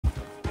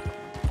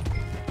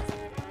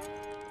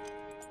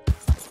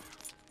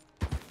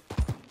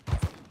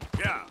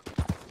Yeah.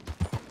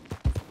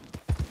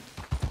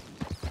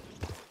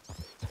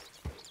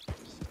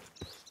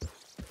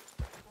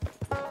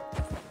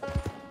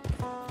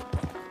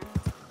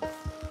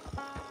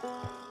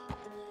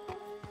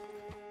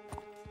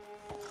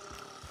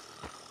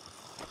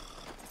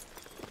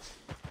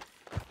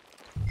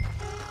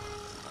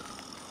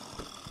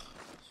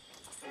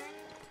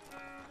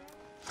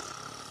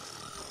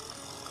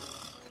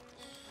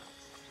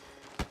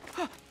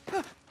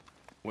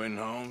 Winton,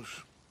 Holmes.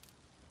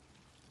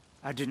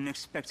 I didn't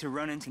expect to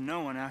run into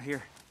no one out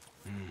here.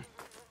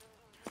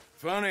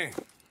 Funny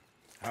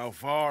how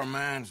far a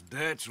man's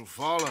debts will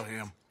follow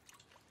him.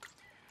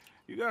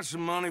 You got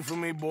some money for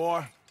me,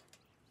 boy?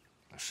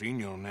 I seen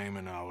your name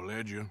in our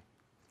ledger.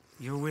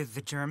 You're with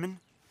the German?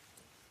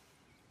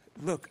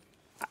 Look,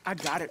 I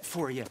got it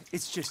for you.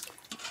 It's just,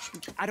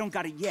 I don't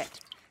got it yet.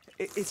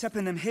 It's up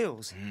in them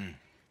hills.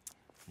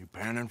 You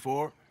panning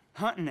for it?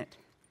 Hunting it.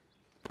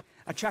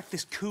 I tracked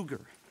this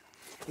cougar.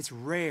 It's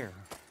rare.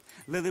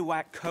 Lily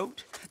white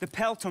coat, the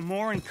pelt will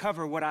more and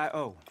cover what I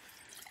owe.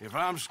 If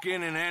I'm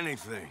skinning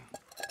anything,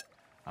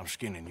 I'm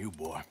skinning you,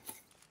 boy.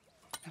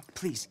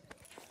 Please,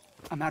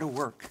 I'm out of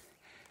work.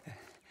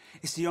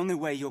 It's the only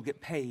way you'll get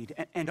paid,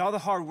 and all the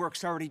hard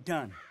work's already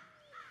done.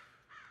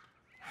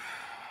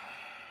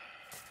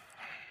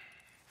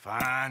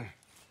 Fine.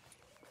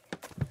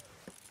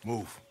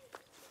 Move.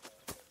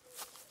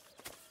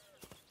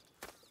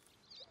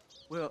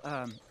 We'll,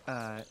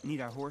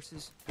 need our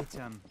horses. It's,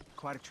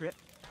 quite a trip.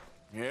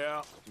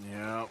 Yeah.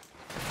 All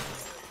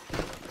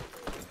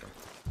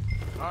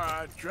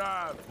right,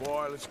 drive,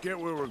 boy. Let's get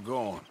where we're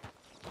going.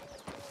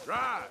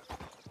 Drive!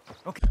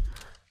 Okay.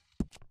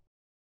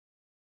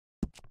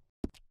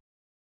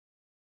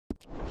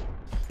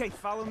 Okay,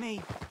 follow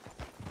me.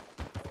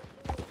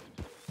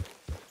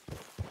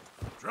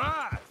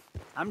 Drive!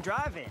 I'm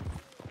driving.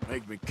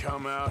 Make me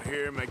come out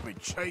here, make me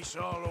chase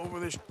all over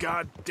this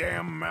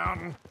goddamn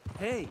mountain.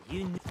 Hey,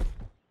 you...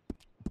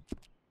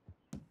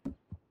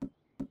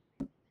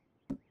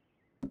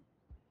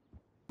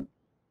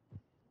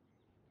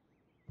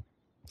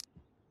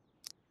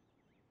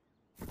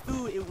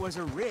 Ooh, it was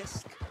a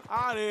risk.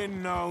 I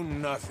didn't know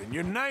nothing.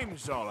 Your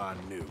name's all I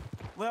knew.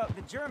 Well,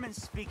 the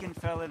German-speaking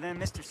fella then,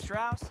 Mr.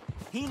 Strauss,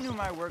 he knew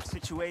my work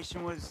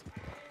situation was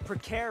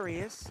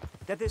precarious,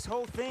 that this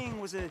whole thing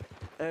was a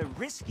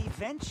risky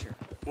venture.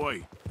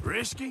 Wait,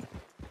 risky?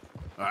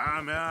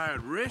 I'm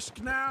at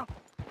risk now?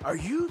 Are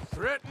you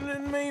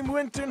threatening me,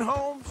 Winton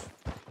Holmes?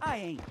 I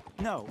ain't.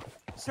 No,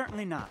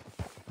 certainly not.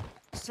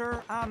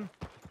 Sir, I'm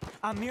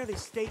merely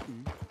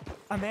stating,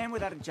 a man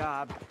without a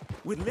job,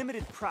 with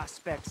limited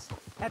prospects,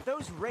 at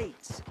those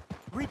rates,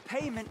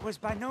 repayment was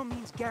by no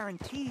means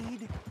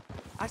guaranteed.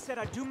 I said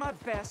I'd do my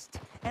best,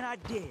 and I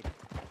did.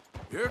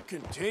 You're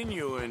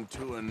continuing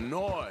to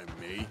annoy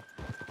me.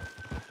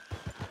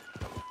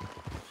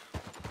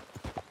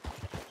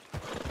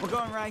 We're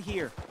going right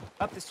here,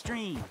 up the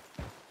stream.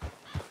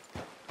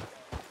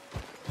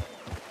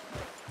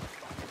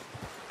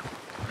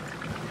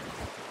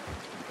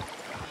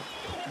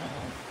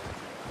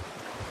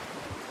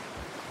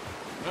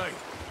 Hey,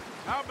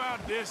 how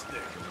about this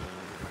then?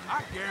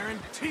 I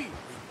guarantee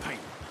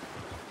repayment.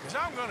 Because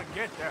I'm gonna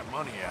get that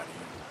money out of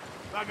you.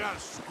 If I gotta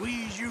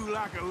squeeze you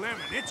like a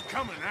lemon, it's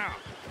coming out.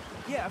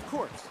 Yeah, of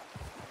course.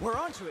 We're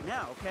onto it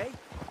now, okay?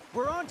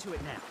 We're onto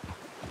it now.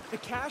 The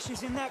cash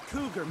is in that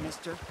cougar,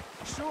 mister.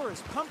 Sure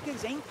as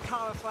pumpkins ain't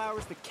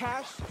cauliflowers, the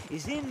cash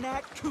is in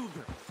that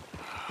cougar.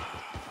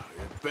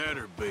 It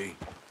better be.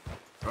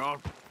 Or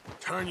I'll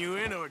turn you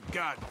into a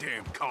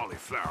goddamn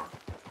cauliflower.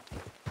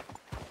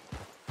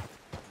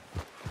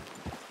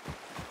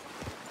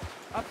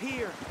 Up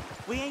here.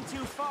 We ain't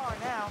too far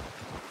now.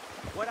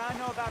 What I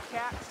know about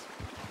cats,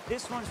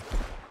 this one's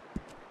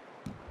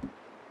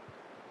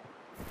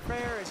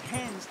rare as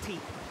hen's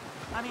teeth.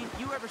 I mean,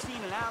 you ever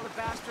seen an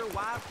alabaster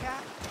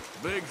wildcat?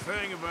 Big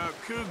thing about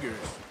cougars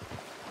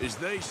is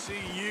they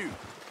see you,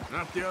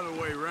 not the other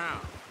way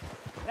around.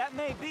 That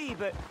may be,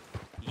 but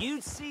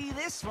you'd see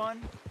this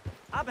one.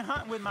 I've been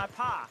hunting with my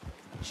pa.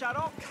 Shot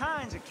all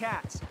kinds of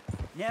cats.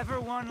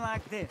 Never one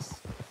like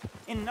this.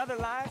 In another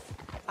life,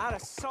 I'd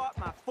have sought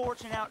my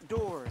fortune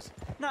outdoors,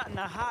 not in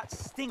the hot,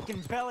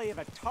 stinking belly of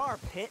a tar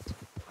pit.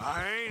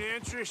 I ain't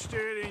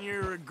interested in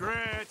your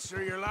regrets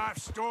or your life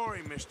story,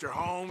 Mr.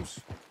 Holmes.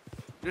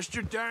 Just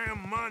your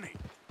damn money.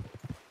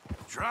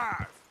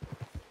 Drive.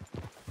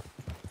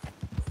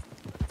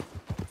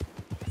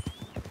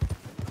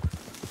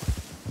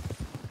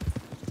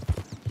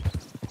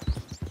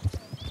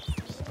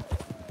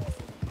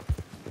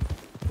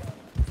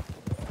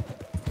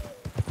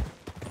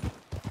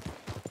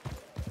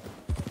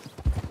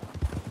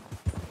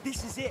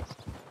 This is it.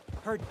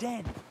 Her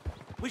den.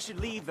 We should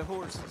leave the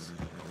horses.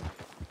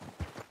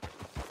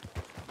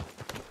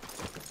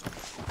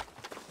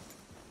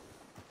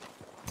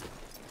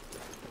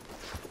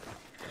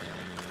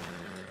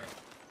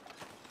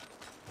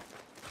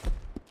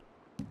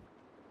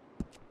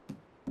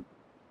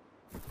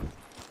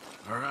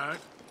 All right.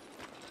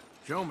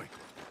 Show me.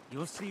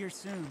 You'll see her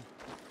soon.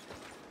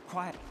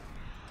 Quiet.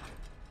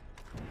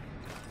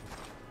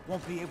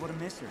 Won't be able to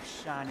miss her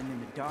shining in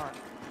the dark.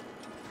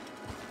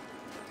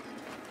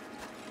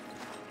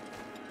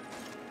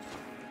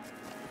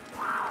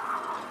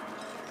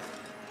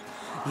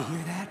 You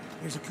hear that?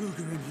 There's a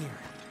cougar in here.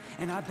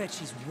 And I bet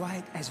she's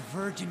white as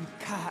virgin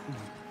cotton.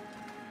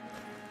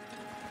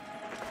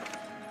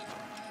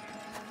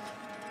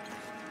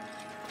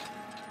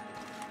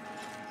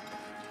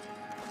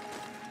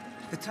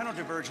 The tunnel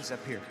diverges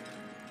up here.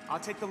 I'll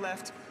take the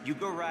left, you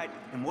go right,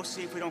 and we'll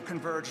see if we don't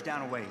converge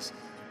down a ways.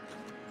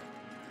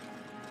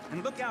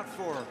 And look out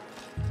for her.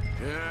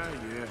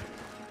 Yeah.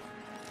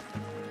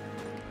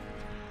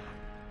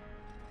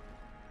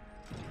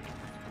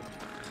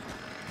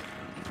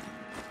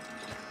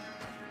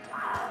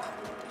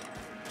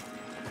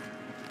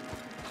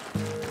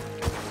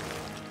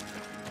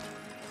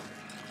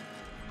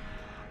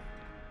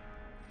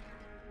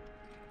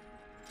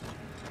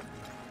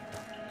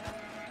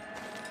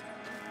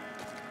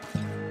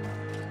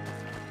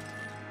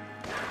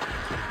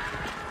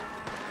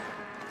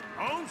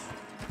 Holmes?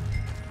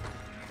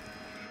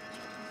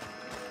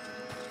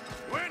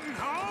 Winton,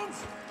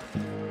 Holmes?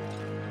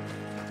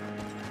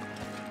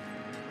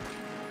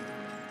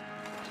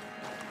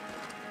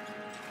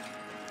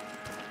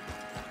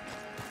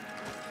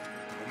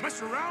 Don't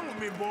mess around with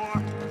me, boy.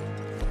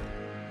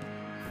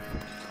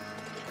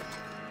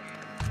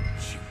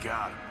 She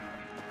got him.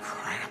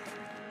 Crap.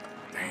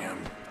 Damn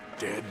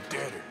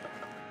deader.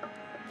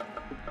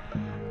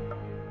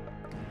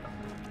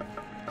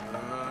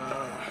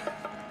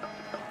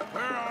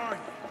 Where are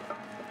you?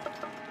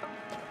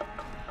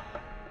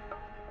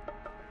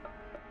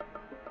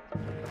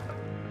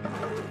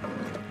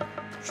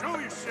 Show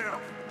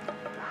yourself.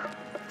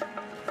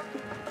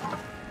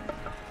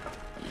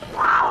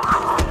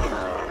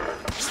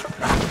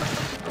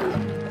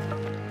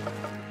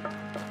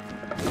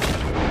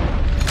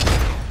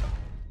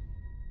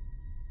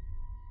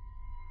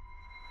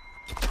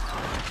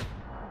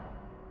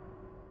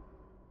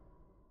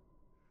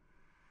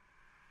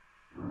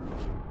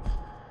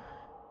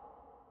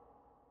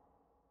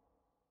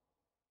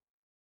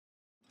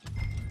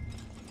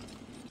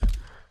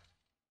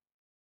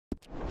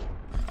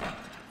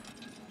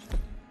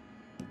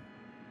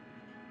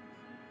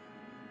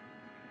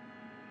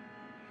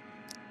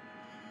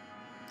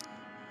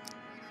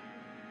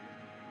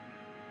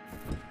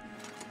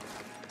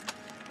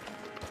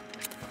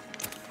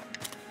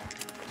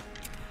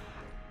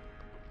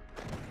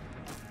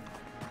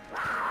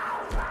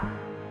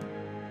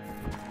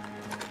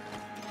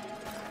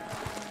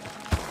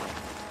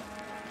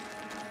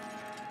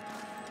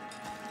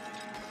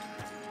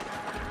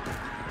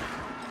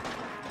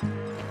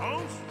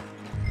 Holmes?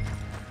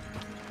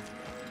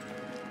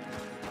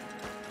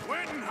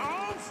 Winton,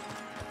 Holmes?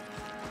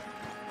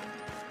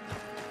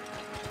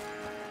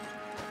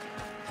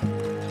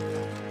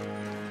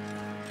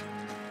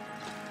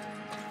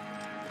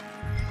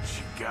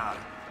 She got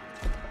him.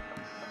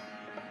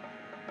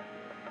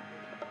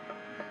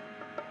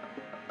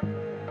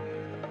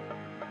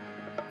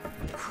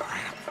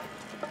 Crap.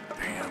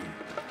 Damn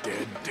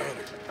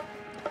deader.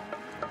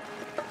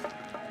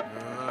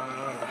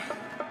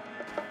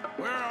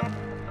 Where are...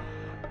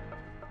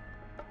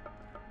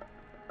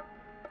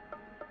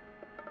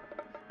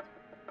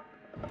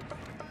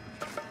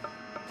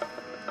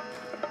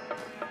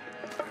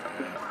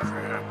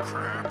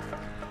 Crap.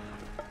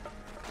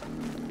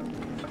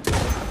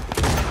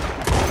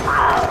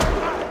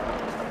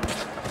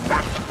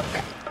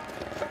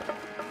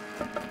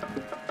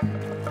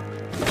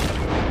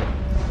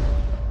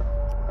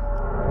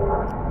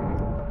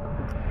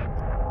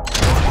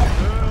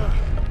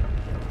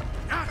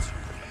 Gotcha.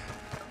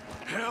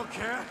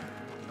 Hellcat.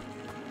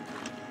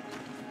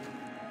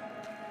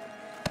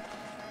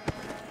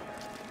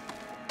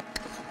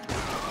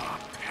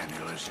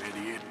 Penniless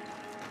idiot.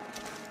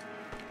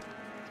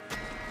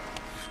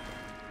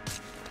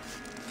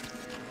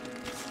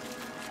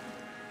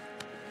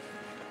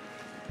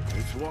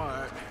 It's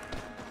white.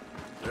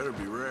 Better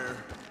be rare.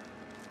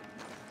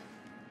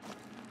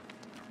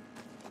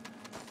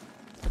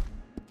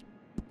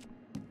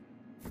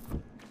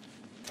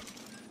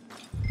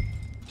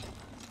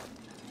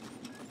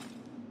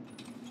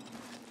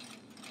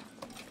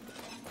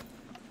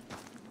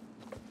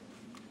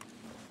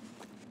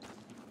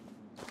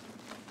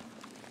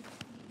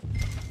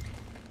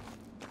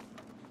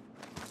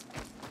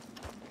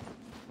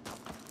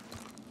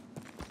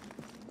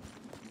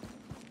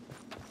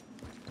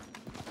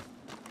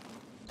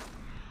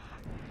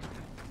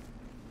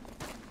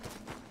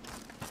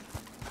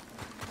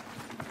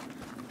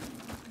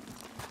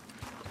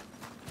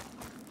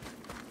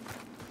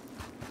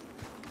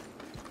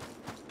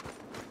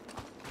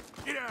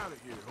 Get out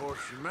of here,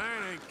 horsey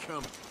man ain't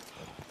coming.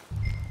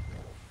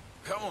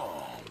 Come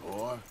on,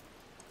 boy.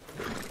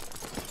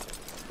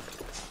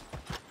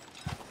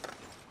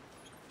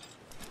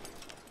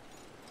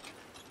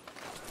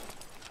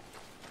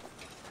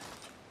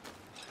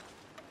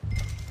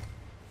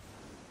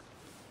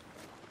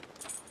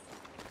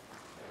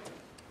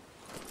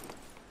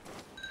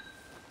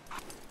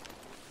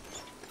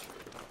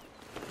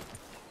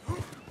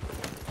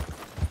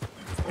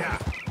 Yeah.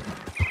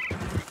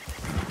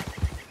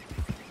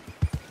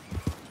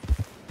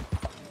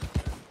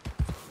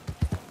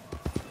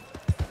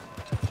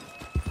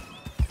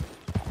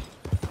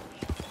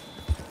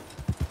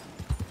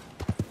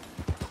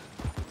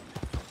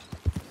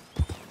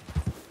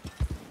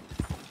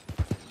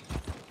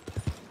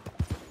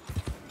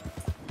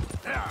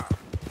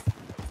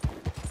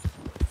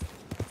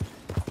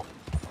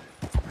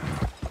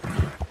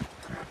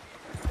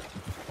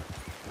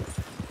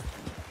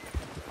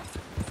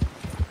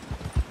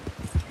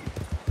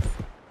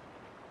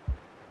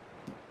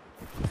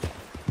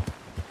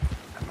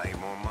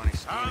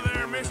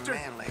 mister.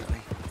 Man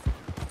lately.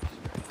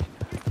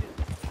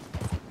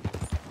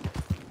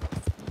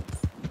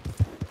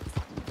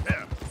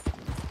 Yeah.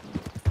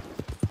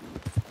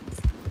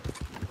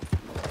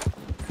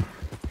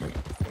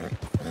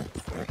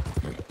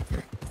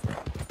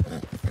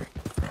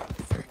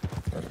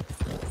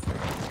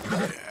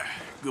 Yeah,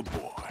 good boy.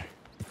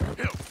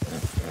 Help.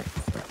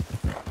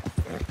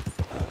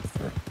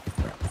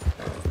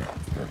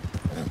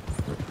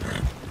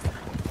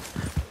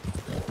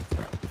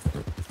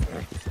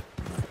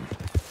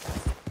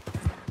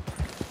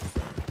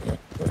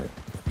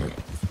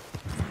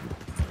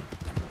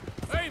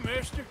 Hey,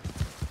 mister.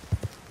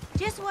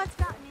 Just what's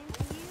gotten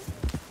into you?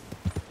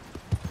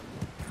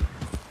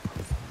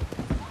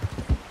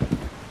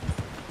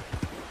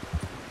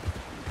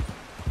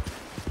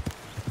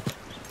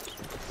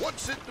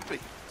 What's it to be?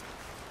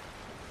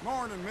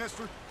 Morning,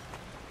 mister.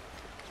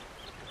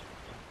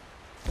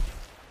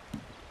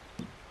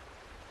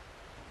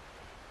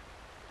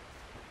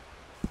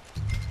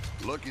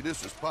 Lucky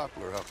this is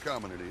popular, how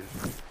common it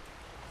is.